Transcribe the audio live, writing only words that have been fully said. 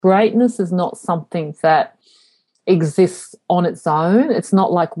greatness is not something that exists on its own. It's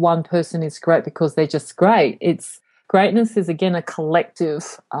not like one person is great because they're just great. Greatness is, again, a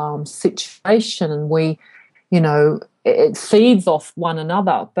collective situation, and it feeds off one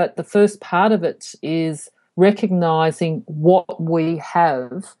another. But the first part of it is recognizing what we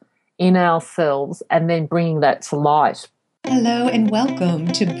have in ourselves and then bringing that to light. Hello and welcome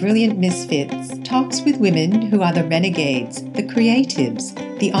to Brilliant Misfits, talks with women who are the renegades, the creatives,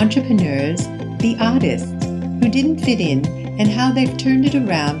 the entrepreneurs, the artists who didn't fit in, and how they've turned it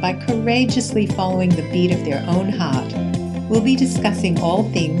around by courageously following the beat of their own heart. We'll be discussing all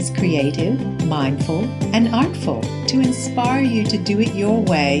things creative, mindful, and artful to inspire you to do it your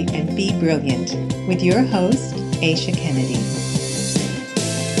way and be brilliant, with your host, Aisha Kennedy.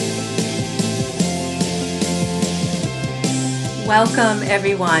 Welcome,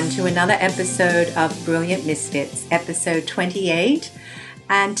 everyone, to another episode of Brilliant Misfits, episode 28.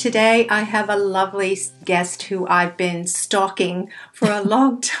 And today I have a lovely guest who I've been stalking for a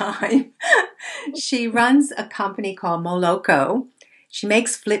long time. She runs a company called Moloko. She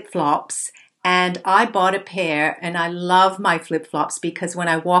makes flip-flops, and I bought a pair, and I love my flip-flops because when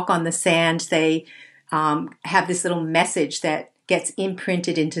I walk on the sand, they have this little message that gets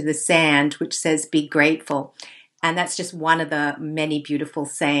imprinted into the sand, which says, "Be grateful." And that's just one of the many beautiful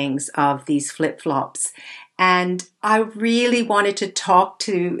sayings of these flip-flops. And I really wanted to talk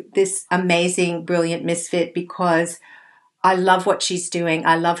to this amazing, brilliant misfit because I love what she's doing.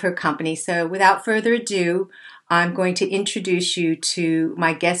 I love her company. So without further ado, I'm going to introduce you to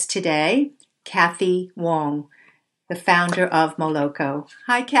my guest today, Kathy Wong, the founder of Moloko.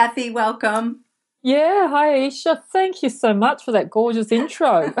 Hi, Kathy. Welcome. Yeah, hi Aisha. Thank you so much for that gorgeous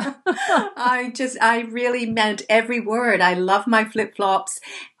intro. I really meant every word. I love my flip-flops,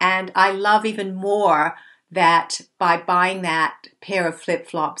 and I love even more that by buying that pair of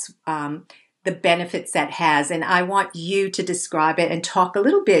flip-flops, the benefits that has. And I want you to describe it and talk a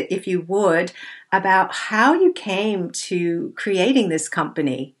little bit, if you would, about how you came to creating this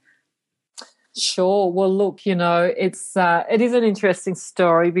company. Sure. Well, look, it is an interesting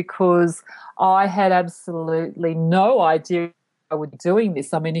story because I had absolutely no idea I would be doing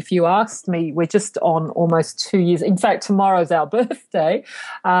this. I mean, if you asked me, we're just on almost 2 years. In fact, tomorrow's our birthday.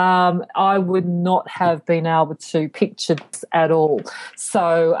 I would not have been able to picture this at all.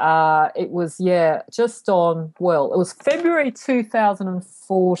 So it was, just on, it was February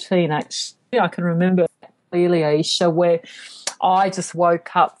 2014, actually. I can remember clearly, Aisha, where I just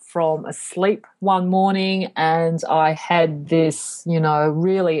woke up from a sleep one morning and I had this,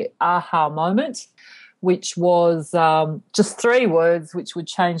 really aha moment, which was just 3 words which would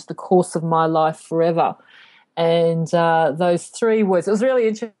change the course of my life forever. And those 3 words, it was really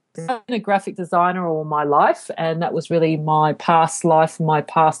interesting. I've been a graphic designer all my life, and that was really my past life, my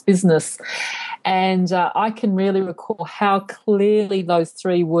past business. And I can really recall how clearly those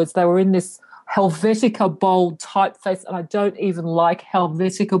 3 words, they were in this Helvetica bold typeface, and I don't even like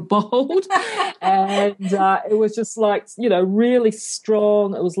Helvetica bold. And it was just like, really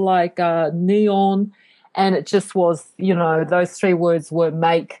strong. It was like neon, and it just was, those 3 words were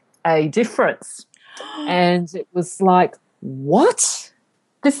make a difference. And it was like, what?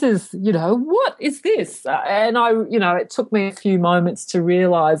 This is, what is this? And it took me a few moments to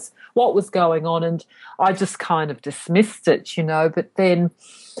realize what was going on, and I just kind of dismissed it, but then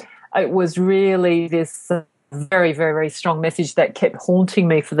it was really this very, very, very strong message that kept haunting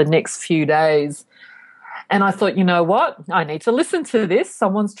me for the next few days. And I thought, you know what? I need to listen to this.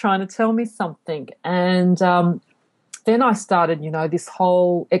 Someone's trying to tell me something. And then I started, this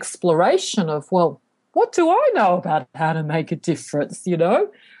whole exploration of, what do I know about how to make a difference,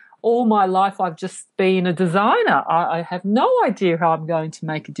 All my life I've just been a designer. I have no idea how I'm going to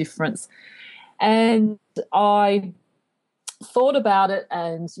make a difference. And I thought about it,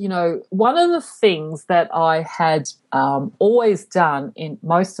 and one of the things that I had always done in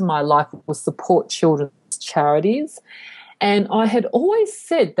most of my life was support children's charities, and I had always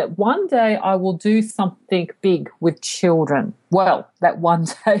said that one day I will do something big with children. Well, that one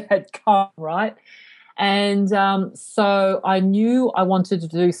day had come, right? And so I knew I wanted to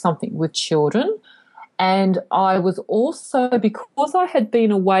do something with children. And I was also, because I had been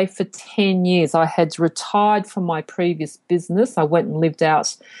away for 10 years, I had retired from my previous business. I went and lived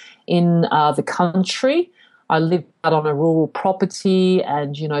out in the country. I lived out on a rural property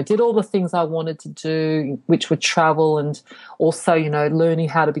and, did all the things I wanted to do, which were travel and also, learning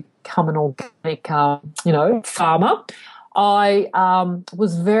how to become an organic, farmer. I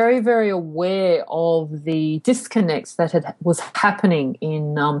was very, very aware of the disconnects that was happening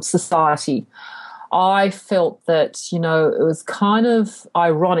in society. I felt that, it was kind of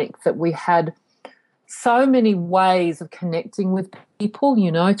ironic that we had so many ways of connecting with people,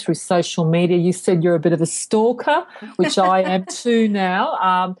 through social media. You said you're a bit of a stalker, which I am too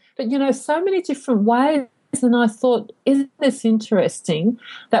now. But, so many different ways. And I thought, isn't this interesting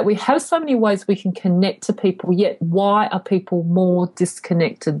that we have so many ways we can connect to people, yet why are people more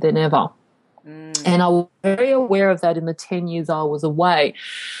disconnected than ever? And I was very aware of that in the 10 years I was away.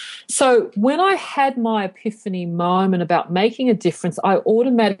 So when I had my epiphany moment about making a difference, I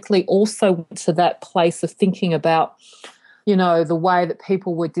automatically also went to that place of thinking about, the way that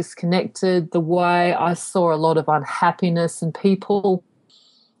people were disconnected, the way I saw a lot of unhappiness and people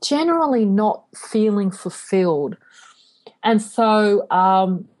generally not feeling fulfilled. And so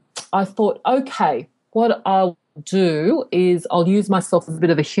I thought, okay, what I'll do is I'll use myself as a bit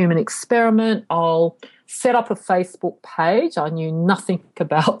of a human experiment. I'll set up a Facebook page. I knew nothing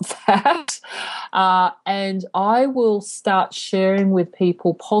about that. And I will start sharing with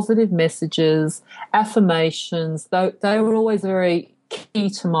people positive messages, affirmations. They were always very key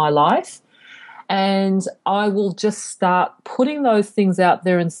to my life. And I will just start putting those things out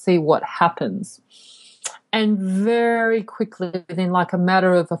there and see what happens. And very quickly, within like a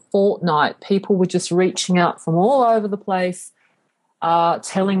matter of a fortnight, people were just reaching out from all over the place,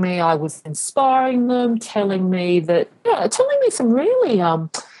 telling me I was inspiring them, telling me some really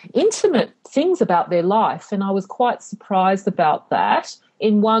intimate things about their life. And I was quite surprised about that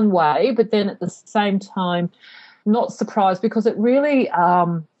in one way, but then at the same time, not surprised because it really,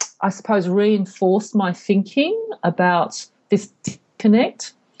 I suppose, reinforced my thinking about this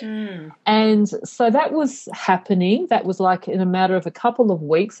disconnect. And so that was happening. That was like in a matter of a couple of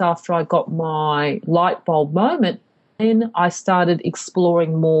weeks after I got my light bulb moment. Then I started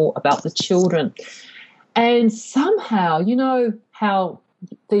exploring more about the children. And somehow, how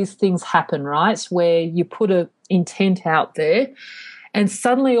these things happen, right, where you put an intent out there and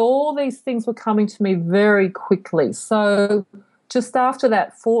suddenly all these things were coming to me very quickly. So just after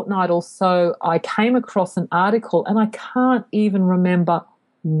that fortnight or so, I came across an article, and I can't even remember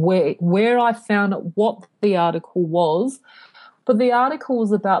where I found it, what the article was, but the article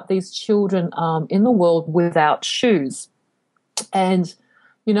was about these children in the world without shoes. And,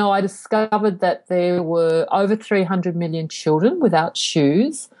 I discovered that there were over 300 million children without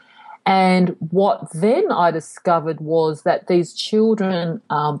shoes. And what then I discovered was that these children,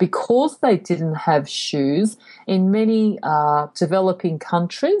 because they didn't have shoes, in many developing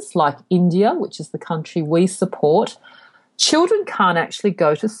countries like India, which is the country we support, children can't actually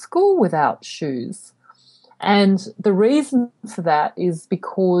go to school without shoes. And the reason for that is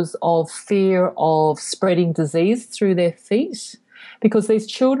because of fear of spreading disease through their feet. Because these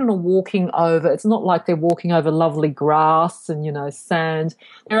children are walking over, it's not like they're walking over lovely grass and, sand.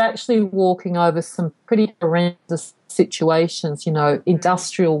 They're actually walking over some pretty horrendous situations,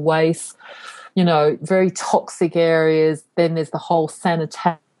 industrial waste, very toxic areas. Then there's the whole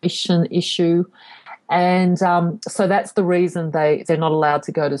sanitation issue. And so that's the reason they're not allowed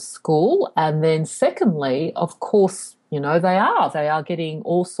to go to school. And then secondly, of course, they are getting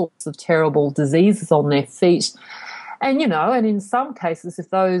all sorts of terrible diseases on their feet. And, and in some cases, if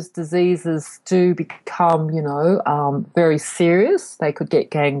those diseases do become, very serious, they could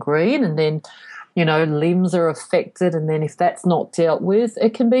get gangrene, and then, limbs are affected. And then if that's not dealt with,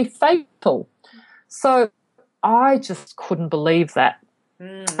 it can be fatal. So I just couldn't believe that.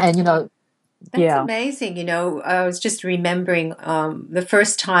 And, That's amazing. I was just remembering the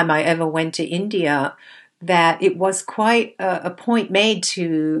first time I ever went to India, that it was quite a point made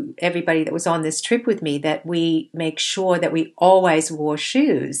to everybody that was on this trip with me that we make sure that we always wore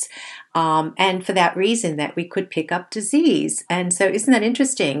shoes. And for that reason, that we could pick up disease. And so isn't that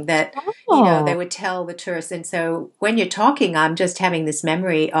interesting that, they would tell the tourists. And so when you're talking, I'm just having this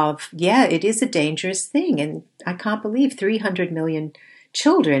memory of, it is a dangerous thing. And I can't believe 300 million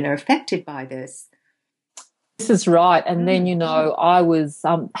children are affected by this. This is right. And then, I was,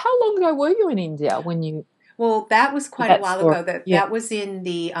 how long ago were you in India when you? Well, that was quite a while ago. That was in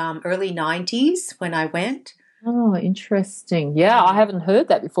the early 90s when I went. Oh, interesting. Yeah, I haven't heard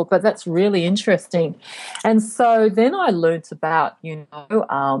that before, but that's really interesting. And so then I learnt about,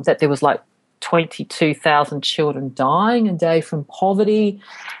 that there was like 22,000 children dying a day from poverty,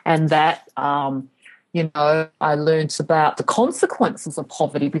 and that, I learnt about the consequences of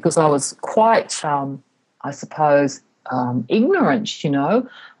poverty because I was quite, I suppose, ignorant,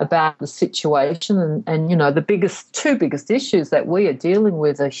 about the situation. And the two biggest issues that we are dealing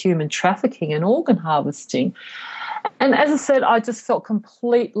with are human trafficking and organ harvesting. And as I said, I just felt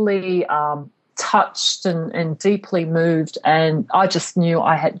completely touched and deeply moved, and I just knew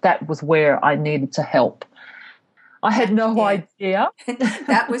that was where I needed to help. I had no idea.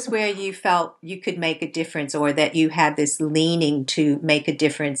 That was where you felt you could make a difference, or that you had this leaning to make a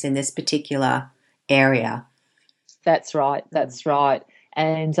difference in this particular area. That's right. That's right.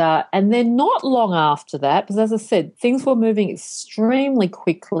 And then not long after that, because as I said, things were moving extremely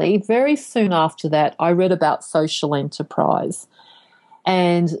quickly. Very soon after that, I read about social enterprise.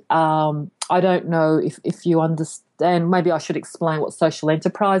 And I don't know if you understand. Maybe I should explain what social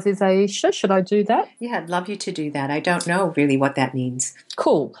enterprise is, Aisha. Should I do that? Yeah, I'd love you to do that. I don't know really what that means.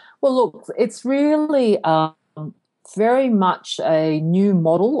 Cool. Well, look, it's really very much a new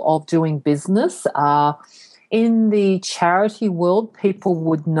model of doing business. In the charity world, people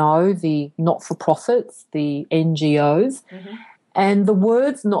would know the not-for-profits, the NGOs. Mm-hmm. And the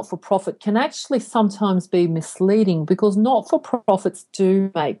words not-for-profit can actually sometimes be misleading because not-for-profits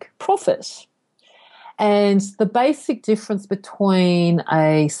do make profit. And the basic difference between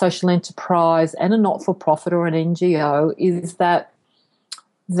a social enterprise and a not-for-profit or an NGO is that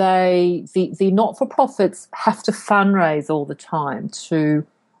the not-for-profits have to fundraise all the time to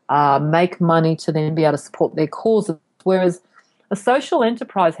make money to then be able to support their causes, whereas a social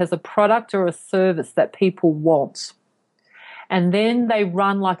enterprise has a product or a service that people want. And then they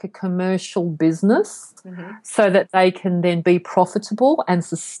run like a commercial business so that they can then be profitable and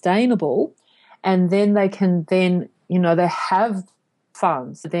sustainable. And then they can then, they have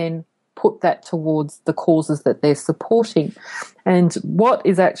funds to then put that towards the causes that they're supporting. And what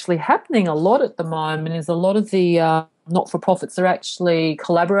is actually happening a lot at the moment is a lot of the not-for-profits are actually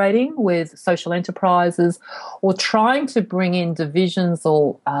collaborating with social enterprises or trying to bring in divisions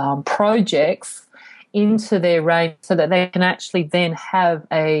or projects into their range so that they can actually then have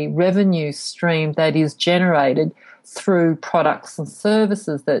a revenue stream that is generated through products and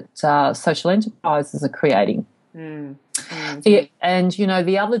services that social enterprises are creating. And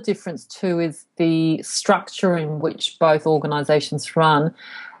the other difference too is the structure in which both organisations run.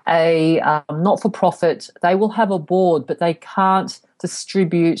 A not-for-profit, they will have a board, but they can't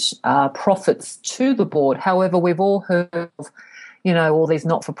distribute profits to the board. However, we've all heard of all these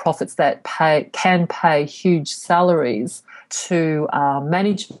not-for-profits that can pay huge salaries to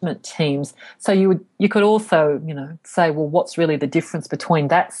management teams. So you could also, say, well, what's really the difference between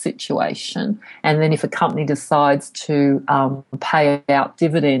that situation and then if a company decides to pay out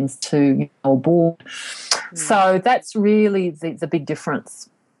dividends to a board. So that's really the big difference.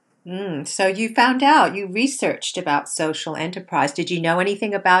 So you found out, you researched about social enterprise. Did you know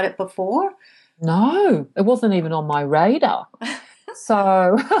anything about it before? No, it wasn't even on my radar.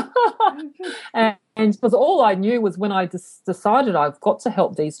 So, and because all I knew was when I decided I've got to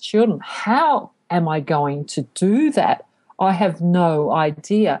help these children, how am I going to do that? I have no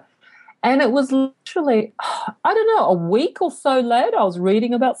idea. And it was literally, I don't know, a week or so later, I was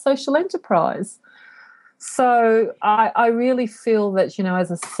reading about social enterprise. So I really feel that,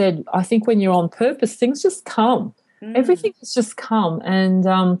 as I said, I think when you're on purpose, things just come. Everything has just come.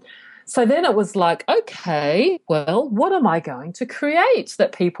 And so then it was like, okay, well, what am I going to create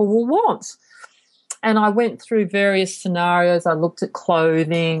that people will want? And I went through various scenarios. I looked at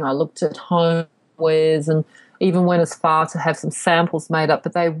clothing, I looked at homewares, and even went as far to have some samples made up,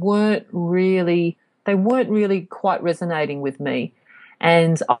 but they weren't really quite resonating with me.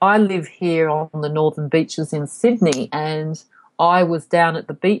 And I live here on the northern beaches in Sydney, and I was down at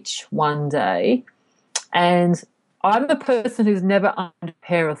the beach one day, and I'm a person who's never owned a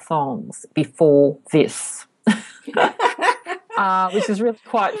pair of thongs before this, which is really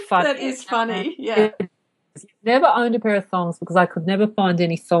quite funny. That is funny, yeah. Never owned a pair of thongs because I could never find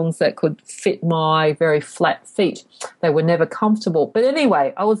any thongs that could fit my very flat feet. They were never comfortable. But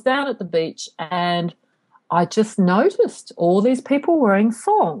anyway, I was down at the beach and I just noticed all these people wearing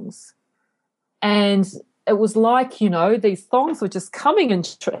thongs. And it was like, these thongs were just coming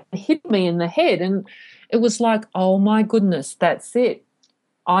and hit me in the head. And it was like, oh, my goodness, that's it.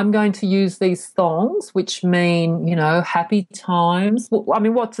 I'm going to use these thongs, which mean, happy times. I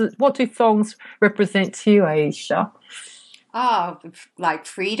mean, what do thongs represent to you, Aisha? Oh, like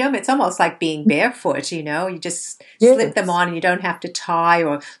freedom. It's almost like being barefoot, you just slip them on and you don't have to tie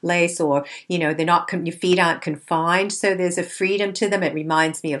or lace or, they're not, your feet aren't confined. So there's a freedom to them. It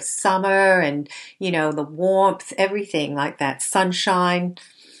reminds me of summer and, the warmth, everything like that, sunshine.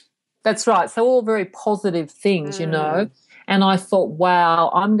 That's right. So all very positive things, And I thought,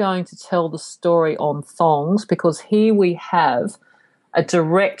 wow, I'm going to tell the story on thongs because here we have a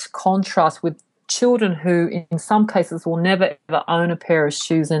direct contrast with children who in some cases will never ever own a pair of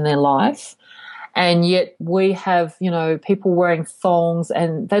shoes in their life. And yet we have, people wearing thongs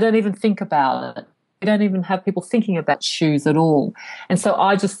and they don't even think about it. We don't even have people thinking about shoes at all. And so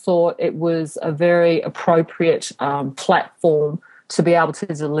I just thought it was a very appropriate platform to be able to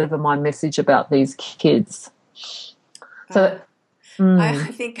deliver my message about these kids. So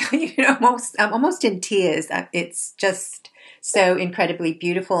I think I'm almost in tears. It's just so incredibly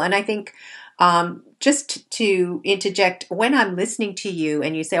beautiful. And I think just to interject, when I'm listening to you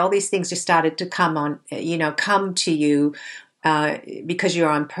and you say all these things just started to come to you because you're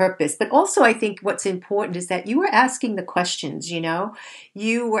on purpose. But also I think what's important is that you were asking the questions,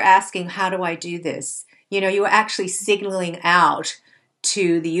 you were asking, how do I do this? You were actually signaling out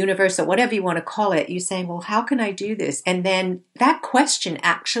to the universe or whatever you want to call it. You're saying, well, how can I do this? And then that question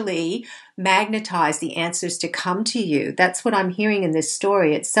actually magnetized the answers to come to you. That's what I'm hearing in this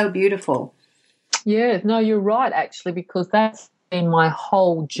story. It's so beautiful. Yeah, no, you're right, actually, because that's been my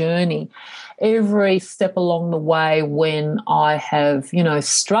whole journey. Every step along the way when I have,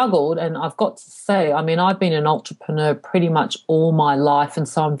 struggled, and I've got to say, I've been an entrepreneur pretty much all my life, and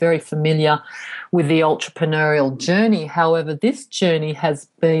so I'm very familiar with the entrepreneurial journey. However, this journey has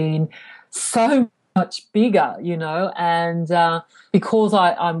been so much bigger, and because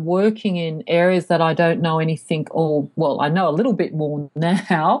I'm working in areas that I don't know anything, I know a little bit more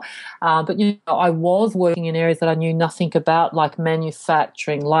now, but I was working in areas that I knew nothing about, like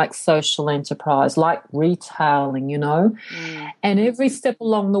manufacturing, like social enterprise, like retailing, and every step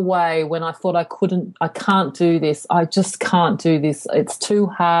along the way when I thought I can't do this, I just can't do this, it's too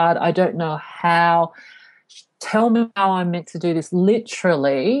hard, I don't know how, tell me how I'm meant to do this,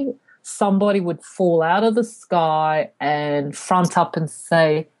 literally somebody would fall out of the sky and front up and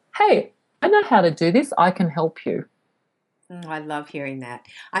say, hey, I know how to do this. I can help you. I love hearing that.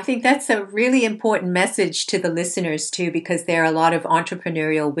 I think that's a really important message to the listeners too, because there are a lot of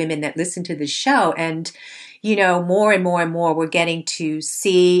entrepreneurial women that listen to the show, and, more and more and more we're getting to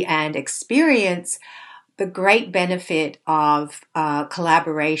see and experience the great benefit of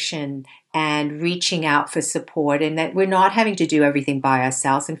collaboration and reaching out for support, and that we're not having to do everything by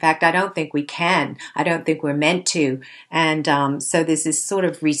ourselves. In fact, I don't think we can. I don't think we're meant to. And so there's this sort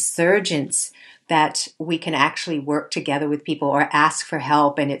of resurgence that we can actually work together with people or ask for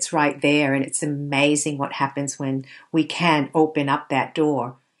help, and it's right there. And it's amazing what happens when we can open up that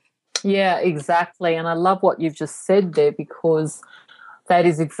door. Yeah, exactly. And I love what you've just said there, because that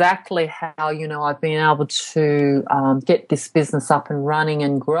is exactly how, I've been able to get this business up and running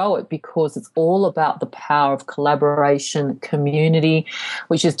and grow it, because it's all about the power of collaboration, community,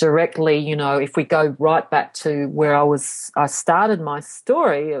 which is directly, if we go right back to where I started my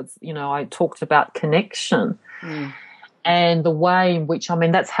story, I talked about connection. And the way in which,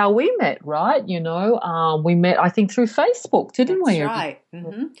 that's how we met, right? We met, I think, through Facebook, didn't we? That's right.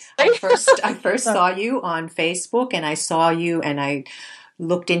 Mm-hmm. I first saw you on Facebook, and I saw you, and I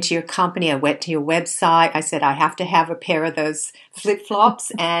looked into your company. I went to your website. I said, I have to have a pair of those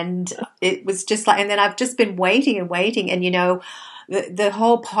flip-flops. And it was just like, and then I've just been waiting and waiting. And, the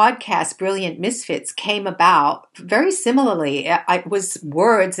whole podcast, Brilliant Misfits, came about very similarly. It was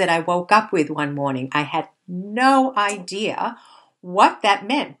words that I woke up with one morning. I had no idea what that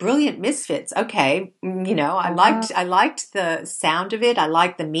meant. Brilliant Misfits. Okay. I liked the sound of it. I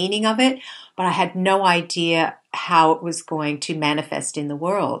liked the meaning of it, but I had no idea how it was going to manifest in the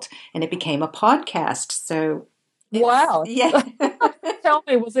world. And it became a podcast. So wow. Yeah. Tell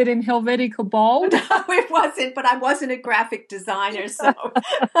me, was it in Helvetica Bold? No, it wasn't, but I wasn't a graphic designer, so.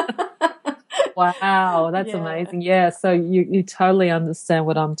 Wow, that's amazing. Yeah, so you totally understand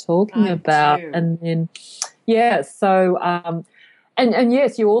what I'm talking about. Do. And then, so, and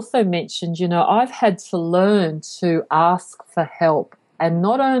yes, you also mentioned, I've had to learn to ask for help, and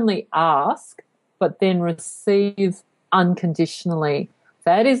not only ask, but then receive unconditionally.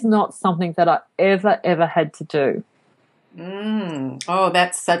 That is not something that I ever had to do. Oh,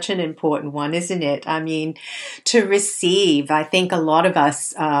 that's such an important one, isn't it? To receive, I think a lot of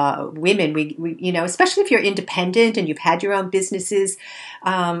us women, we especially if you're independent and you've had your own businesses,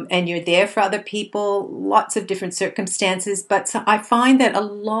 and you're there for other people, lots of different circumstances. But so I find that a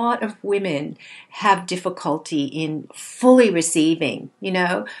lot of women have difficulty in fully receiving,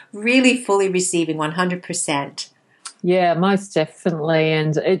 really fully receiving 100%. Yeah, most definitely.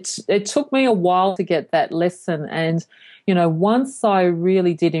 And it took me a while to get that lesson. And once I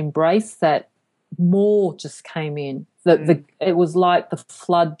really did embrace that, more just came in. It was like the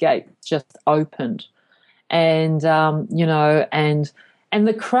floodgate just opened, and and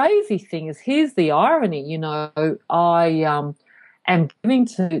the crazy thing is, here's the irony. I and giving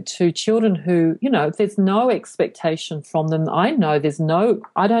to children who, there's no expectation from them. I know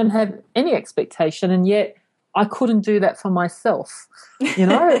I don't have any expectation, and yet I couldn't do that for myself.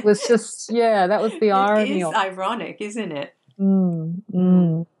 It was just, that was the irony. It is ironic, isn't it?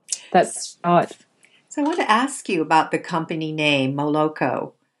 That's right. So I want to ask you about the company name,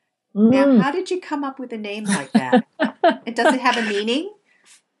 Moloko. Now, how did you come up with a name like that? Does it have a meaning?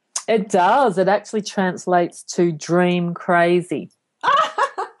 It does. It actually translates to dream crazy.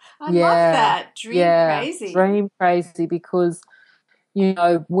 I love that. Crazy. Dream crazy, because, we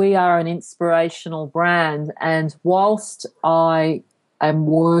are an inspirational brand. And whilst I am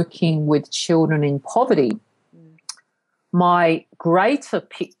working with children in poverty, my greater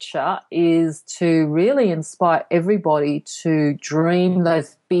picture is to really inspire everybody to dream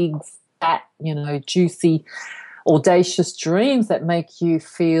those big, fat, juicy, audacious dreams that make you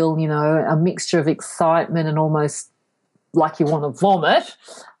feel, a mixture of excitement and almost like you want to vomit.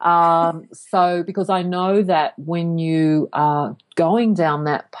 Because I know that when you are going down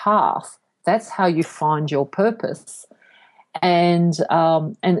that path, that's how you find your purpose. And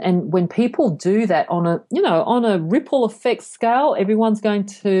when people do that on a ripple effect scale, everyone's going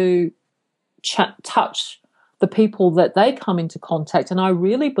to touch the people that they come into contact. And I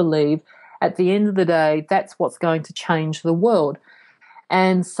really believe at the end of the day, that's what's going to change the world.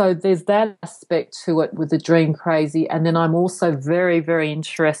 And so there's that aspect to it with the Dream Crazy. And then I'm also very, very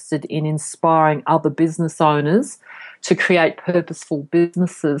interested in inspiring other business owners to create purposeful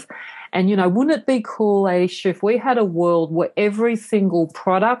businesses. And, wouldn't it be cool, Aisha, if we had a world where every single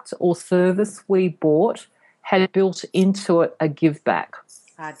product or service we bought had built into it a give back?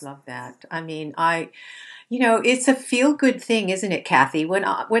 I'd love that. I mean, it's a feel-good thing, isn't it, Kathy? When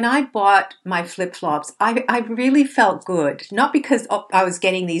I bought my flip-flops, I really felt good. Not because I was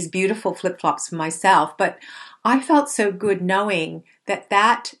getting these beautiful flip-flops for myself, but I felt so good knowing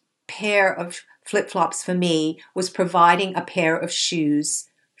that pair of flip-flops for me was providing a pair of shoes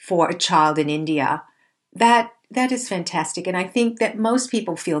for a child in India. That is fantastic. And I think that most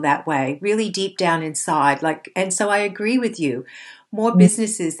people feel that way, really deep down inside. And so I agree with you. More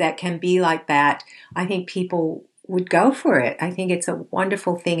businesses that can be like that, I think people would go for it. I think it's a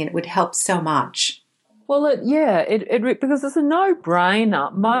wonderful thing and it would help so much. Well, because it's a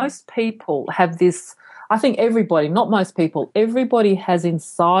no-brainer. Most people have this, I think everybody, not most people, everybody has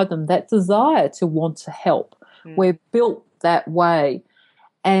inside them that desire to want to help. We're built that way.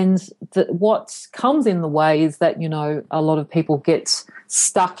 And what comes in the way is that, a lot of people get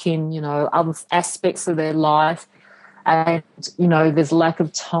stuck in, other aspects of their life, and, there's lack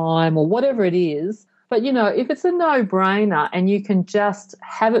of time or whatever it is. But, if it's a no-brainer and you can just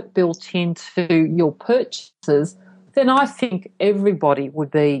have it built into your purchases, then I think everybody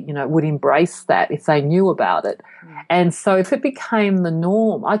would would embrace that if they knew about it. And so if it became the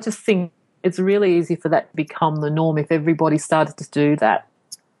norm, I just think it's really easy for that to become the norm if everybody started to do that.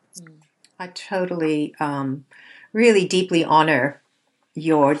 I totally, really deeply honor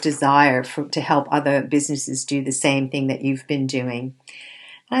your desire to help other businesses do the same thing that you've been doing.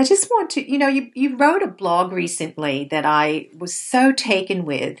 And I just want to, you wrote a blog recently that I was so taken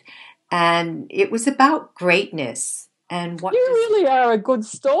with, and it was about greatness. And what you really are a good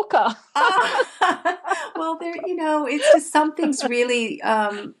stalker. Well, it's just some things really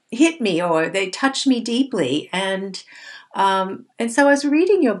hit me, or they touch me deeply, and so I was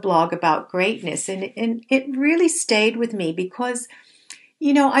reading your blog about greatness, and it really stayed with me because,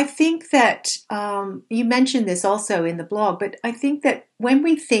 I think that you mentioned this also in the blog, but I think that when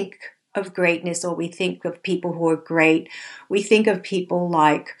we think of greatness, or we think of people who are great, we think of people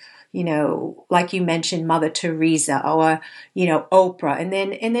like, like you mentioned, Mother Teresa, or, Oprah. And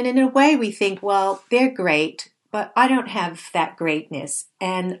then in a way we think, well, they're great, but I don't have that greatness.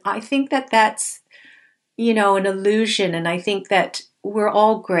 And I think that that's, an illusion. And I think that we're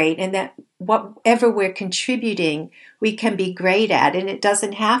all great, and that whatever we're contributing, we can be great at. And it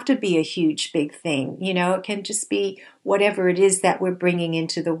doesn't have to be a huge, big thing. It can just be whatever it is that we're bringing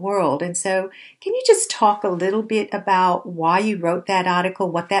into the world. And so can you just talk a little bit about why you wrote that article,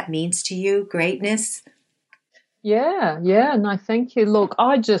 what that means to you, greatness? Yeah. No, thank you. Look,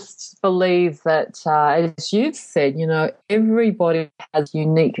 I just believe that, as you've said, everybody has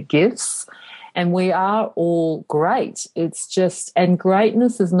unique gifts. And we are all great. It's just, and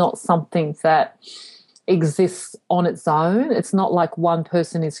greatness is not something that exists on its own. It's not like one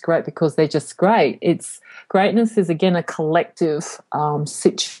person is great because they're just great. Greatness is, again, a collective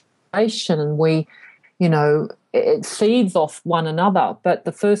situation, and we, it feeds off one another. But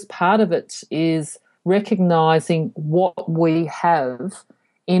the first part of it is recognizing what we have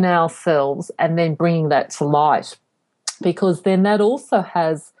in ourselves and then bringing that to light. because then that also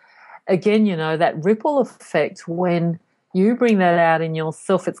has, again, that ripple effect when you bring that out in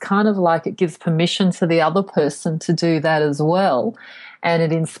yourself. It's kind of like it gives permission to the other person to do that as well, and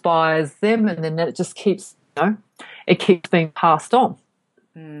it inspires them, and then it just keeps, it keeps being passed on.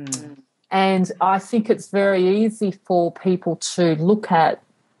 And I think it's very easy for people to look at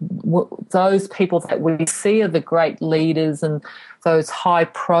those people that we see are the great leaders and those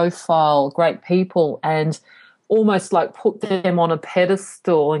high-profile great people, and almost like put them on a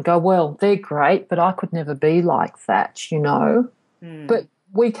pedestal and go, well, they're great, but I could never be like that, But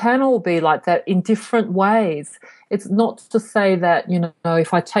we can all be like that in different ways. It's not to say that,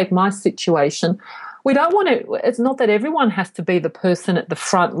 if I take my situation, we don't want to, it's not that everyone has to be the person at the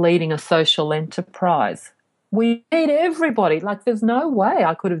front leading a social enterprise. We need everybody. Like, there's no way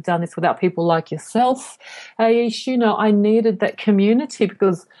I could have done this without people like yourself, Aish. I needed that community,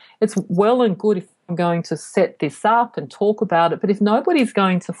 because it's well and good if I'm going to set this up and talk about it, but if nobody's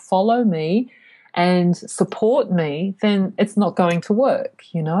going to follow me and support me, then it's not going to work,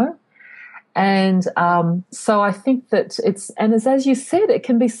 And so I think that and as you said, it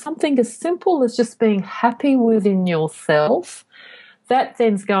can be something as simple as just being happy within yourself. That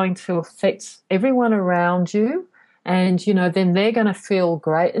then's going to affect everyone around you, and, then they're going to feel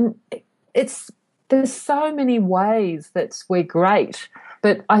great. And there's so many ways that we're great,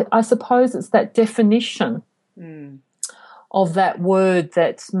 but I suppose it's that definition of that word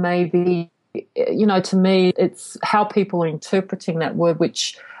that maybe, to me, it's how people are interpreting that word,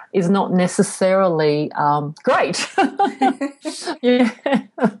 which is not necessarily great. Yeah.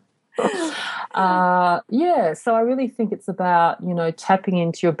 So I really think it's about, tapping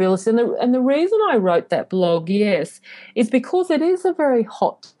into your abilities. And the reason I wrote that blog, yes, is because it is a very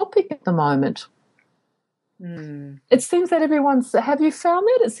hot topic at the moment. It seems that have you found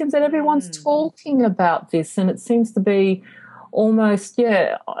that? It seems that everyone's talking about this, and it seems to be almost,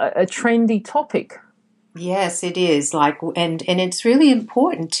 a trendy topic. Yes, it is. And it's really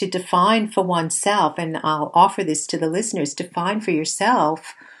important to define for oneself, and I'll offer this to the listeners, define for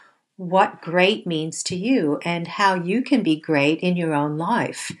yourself what great means to you and how you can be great in your own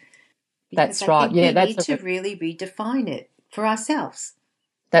life. That's right. We need to really redefine it for ourselves.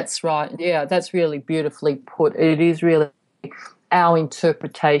 That's right. Yeah, that's really beautifully put. It is really our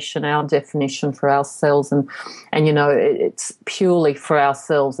interpretation, our definition for ourselves, and it's purely for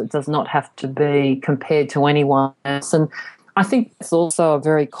ourselves. It does not have to be compared to anyone else. And I think it's also a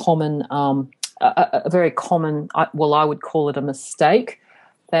very common, I would call it a mistake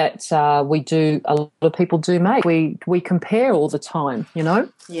that a lot of people do make. We compare all the time,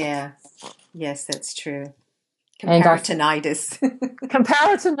 Yeah. Yes, that's true. Comparatinitis.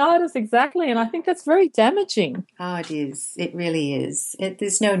 Comparatinitis, exactly. And I think that's very damaging. Oh, it is. It really is.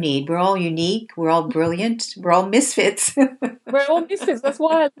 There's no need. We're all unique. We're all brilliant. We're all misfits. We're all misfits. That's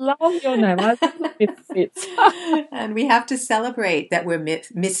why I love your name. I love misfits. And we have to celebrate that we're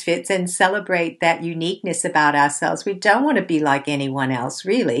misfits and celebrate that uniqueness about ourselves. We don't want to be like anyone else,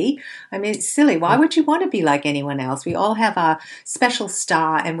 really. I mean, it's silly. Why would you want to be like anyone else? We all have our special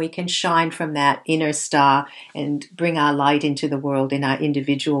star, and we can shine from that inner star and bring our light into the world in our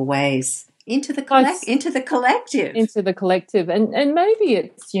individual ways, into the collective. Into the collective. And maybe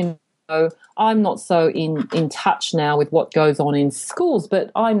it's, I'm not so in touch now with what goes on in schools, but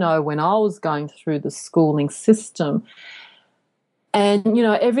I know when I was going through the schooling system, and,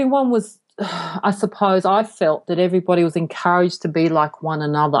 everyone was, I suppose I felt that everybody was encouraged to be like one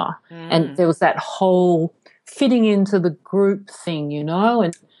another. And there was that whole fitting into the group thing,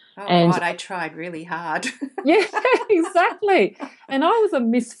 and God, I tried really hard. Yeah, exactly. And I was a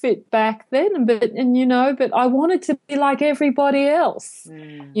misfit back then, but I wanted to be like everybody else,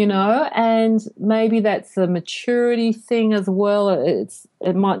 and maybe that's a maturity thing as well.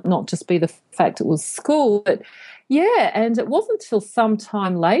 It might not just be the fact it was school, but yeah, and it wasn't until some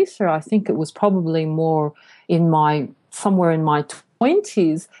time later, I think it was probably more somewhere in my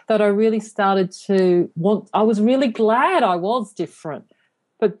 20s, that I really started to I was really glad I was different.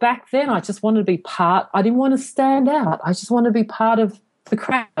 But back then, I just wanted to be I didn't want to stand out. I just wanted to be part of the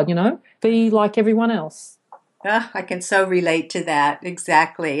crowd, be like everyone else. I can so relate to that.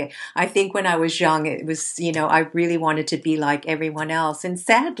 Exactly. I think when I was young, it was, I really wanted to be like everyone else. And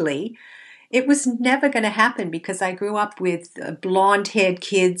sadly, it was never going to happen, because I grew up with blonde-haired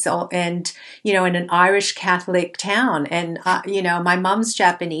kids and, in an Irish Catholic town. And, my mom's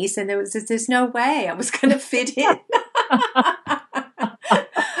Japanese, and there's no way I was going to fit in.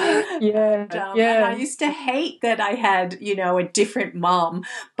 Yeah, And I yeah. used to hate that I had, a different mom.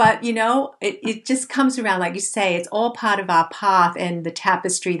 But, it just comes around, like you say, it's all part of our path and the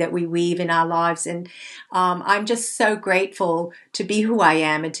tapestry that we weave in our lives. And I'm just so grateful to be who I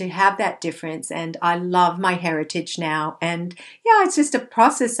am and to have that difference. And I love my heritage now. And yeah, it's just a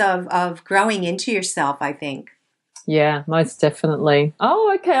process of growing into yourself, I think. Yeah, most definitely.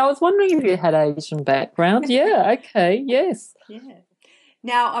 Oh, okay. I was wondering if you had Asian background. Yeah, okay. Yes. Yeah.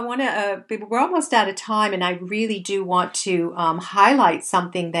 Now, I want to, we're almost out of time, and I really do want to highlight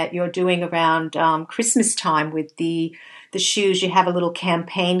something that you're doing around Christmas time with the shoes. You have a little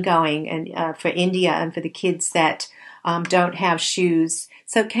campaign going and for India and for the kids that don't have shoes.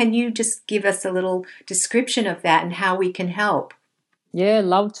 So can you just give us a little description of that and how we can help? Yeah,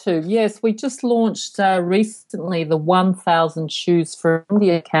 love to. Yes, we just launched recently the 1,000 Shoes for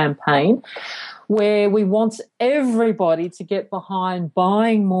India campaign, where we want everybody to get behind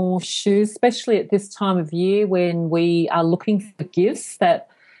buying more shoes, especially at this time of year when we are looking for gifts that,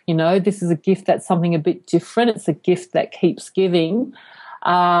 this is a gift that's something a bit different. It's a gift that keeps giving.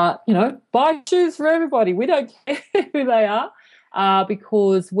 Buy shoes for everybody. We don't care who they are.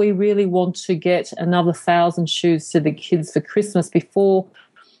 Because we really want to get another 1,000 shoes to the kids for Christmas before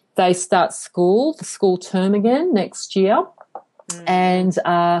they start the school term again next year. And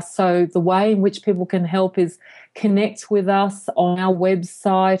so the way in which people can help is connect with us on our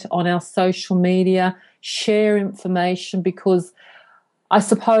website, on our social media, share information, because I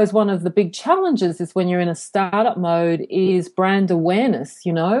suppose one of the big challenges is when you're in a startup mode is brand awareness,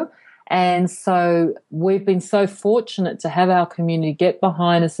 And so we've been so fortunate to have our community get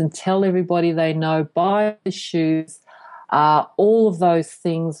behind us and tell everybody they know, buy the shoes. All of those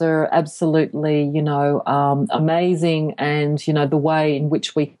things are absolutely, amazing. And, the way in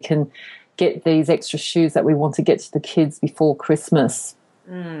which we can get these extra shoes that we want to get to the kids before Christmas.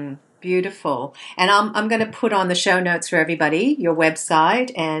 Beautiful. And I'm going to put on the show notes for everybody your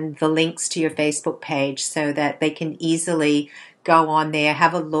website and the links to your Facebook page so that they can easily go on there,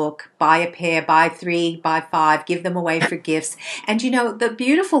 have a look, buy a pair, buy 3, buy 5, give them away for gifts. And the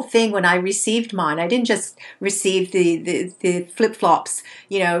beautiful thing when I received mine, I didn't just receive the flip-flops,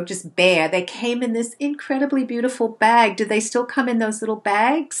 just bare. They came in this incredibly beautiful bag. Do they still come in those little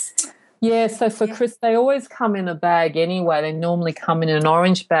bags? Yeah, so for Chris, they always come in a bag anyway. They normally come in an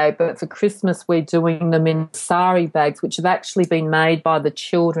orange bag, but for Christmas we're doing them in sari bags, which have actually been made by the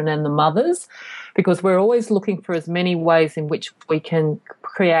children and the mothers, because we're always looking for as many ways in which we can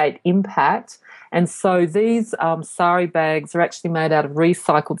create impact. And so these sari bags are actually made out of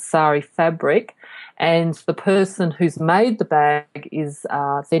recycled sari fabric, and the person who's made the bag is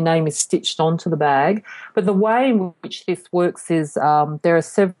their name is stitched onto the bag. But the way in which this works is there are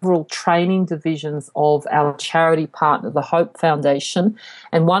several training divisions of our charity partner, the Hope Foundation,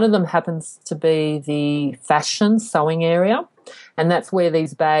 and one of them happens to be the fashion sewing area, and that's where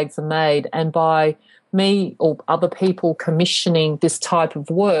these bags are made. And by me or other people commissioning this type of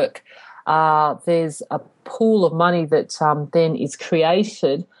work, there's a pool of money that then is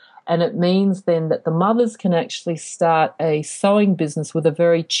created. And it means then that the mothers can actually start a sewing business with a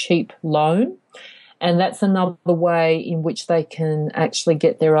very cheap loan. And that's another way in which they can actually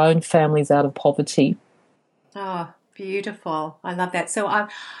get their own families out of poverty. Oh, beautiful. I love that. So I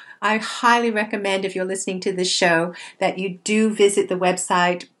highly recommend, if you're listening to this show, that you do visit the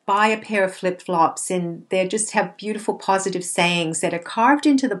website, buy a pair of flip-flops, and they just have beautiful positive sayings that are carved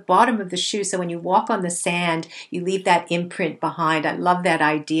into the bottom of the shoe. So when you walk on the sand, you leave that imprint behind. I love that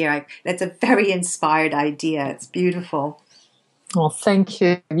idea. That's a very inspired idea. It's beautiful. Oh, thank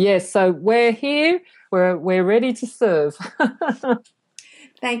you. Yes, so we're here. We're ready to serve.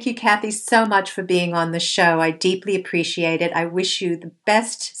 Thank you, Kathy, so much for being on the show. I deeply appreciate it. I wish you the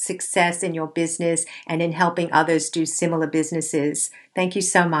best success in your business and in helping others do similar businesses. Thank you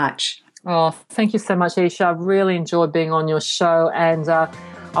so much. Oh, thank you so much, Isha. I've really enjoyed being on your show, and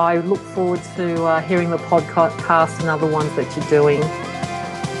I look forward to hearing the podcast and other ones that you're doing.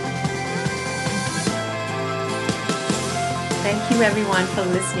 Thank you, everyone, for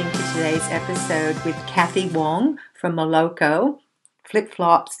listening to today's episode with Kathy Wong from Moloko.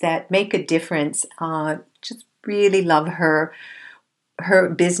 Flip-flops that make a difference. Just really love her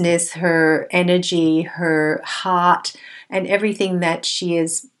business, her energy, her heart, and everything that she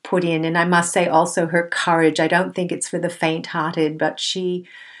has put in. And I must say also her courage. I don't think it's for the faint-hearted, but she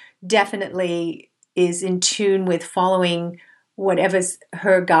definitely is in tune with following whatever's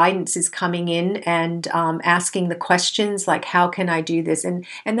her guidance is coming in and asking the questions like, how can I do this? And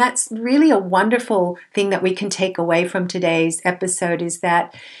that's really a wonderful thing that we can take away from today's episode, is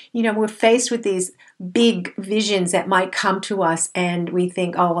that, we're faced with these big visions that might come to us and we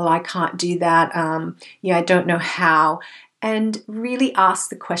think, oh, well, I can't do that. I don't know how. And really ask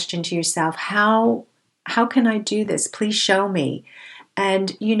the question to yourself, how can I do this? Please show me.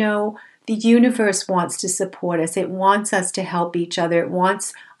 And, the universe wants to support us. It wants us to help each other. It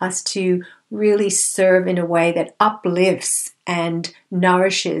wants us to really serve in a way that uplifts and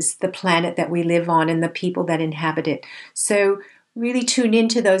nourishes the planet that we live on and the people that inhabit it. So really tune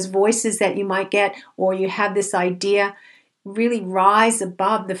into those voices that you might get, or you have this idea. Really rise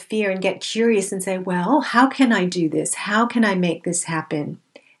above the fear and get curious and say, well, how can I do this? How can I make this happen?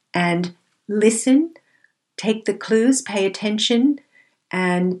 And listen, take the clues, pay attention,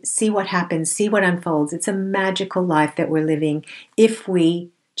 and see what happens, see what unfolds. It's a magical life that we're living if we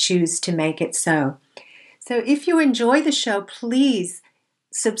choose to make it so. So if you enjoy the show, please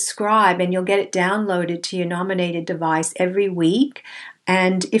subscribe and you'll get it downloaded to your nominated device every week.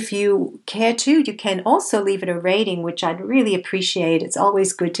 And if you care to, you can also leave it a rating, which I'd really appreciate. It's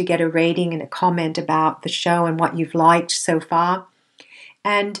always good to get a rating and a comment about the show and what you've liked so far.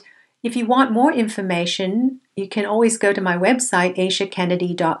 And if you want more information, you can always go to my website,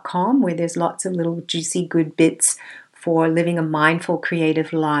 aishakennedy.com, where there's lots of little juicy good bits for living a mindful,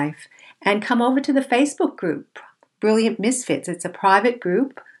 creative life. And come over to the Facebook group, Brilliant Misfits. It's a private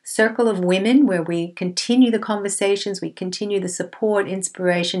group, circle of women, where we continue the conversations, we continue the support,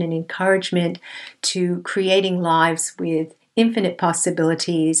 inspiration, and encouragement to creating lives with infinite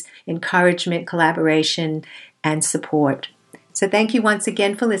possibilities, encouragement, collaboration, and support. So thank you once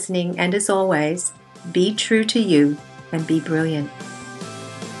again for listening, and as always, be true to you and be brilliant.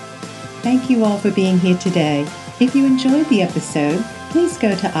 Thank you all for being here today. If you enjoyed the episode, please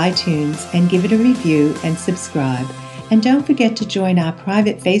go to iTunes and give it a review and subscribe. And don't forget to join our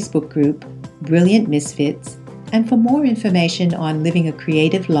private Facebook group, Brilliant Misfits. And for more information on living a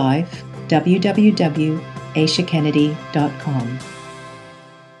creative life, www.aishakennedy.com.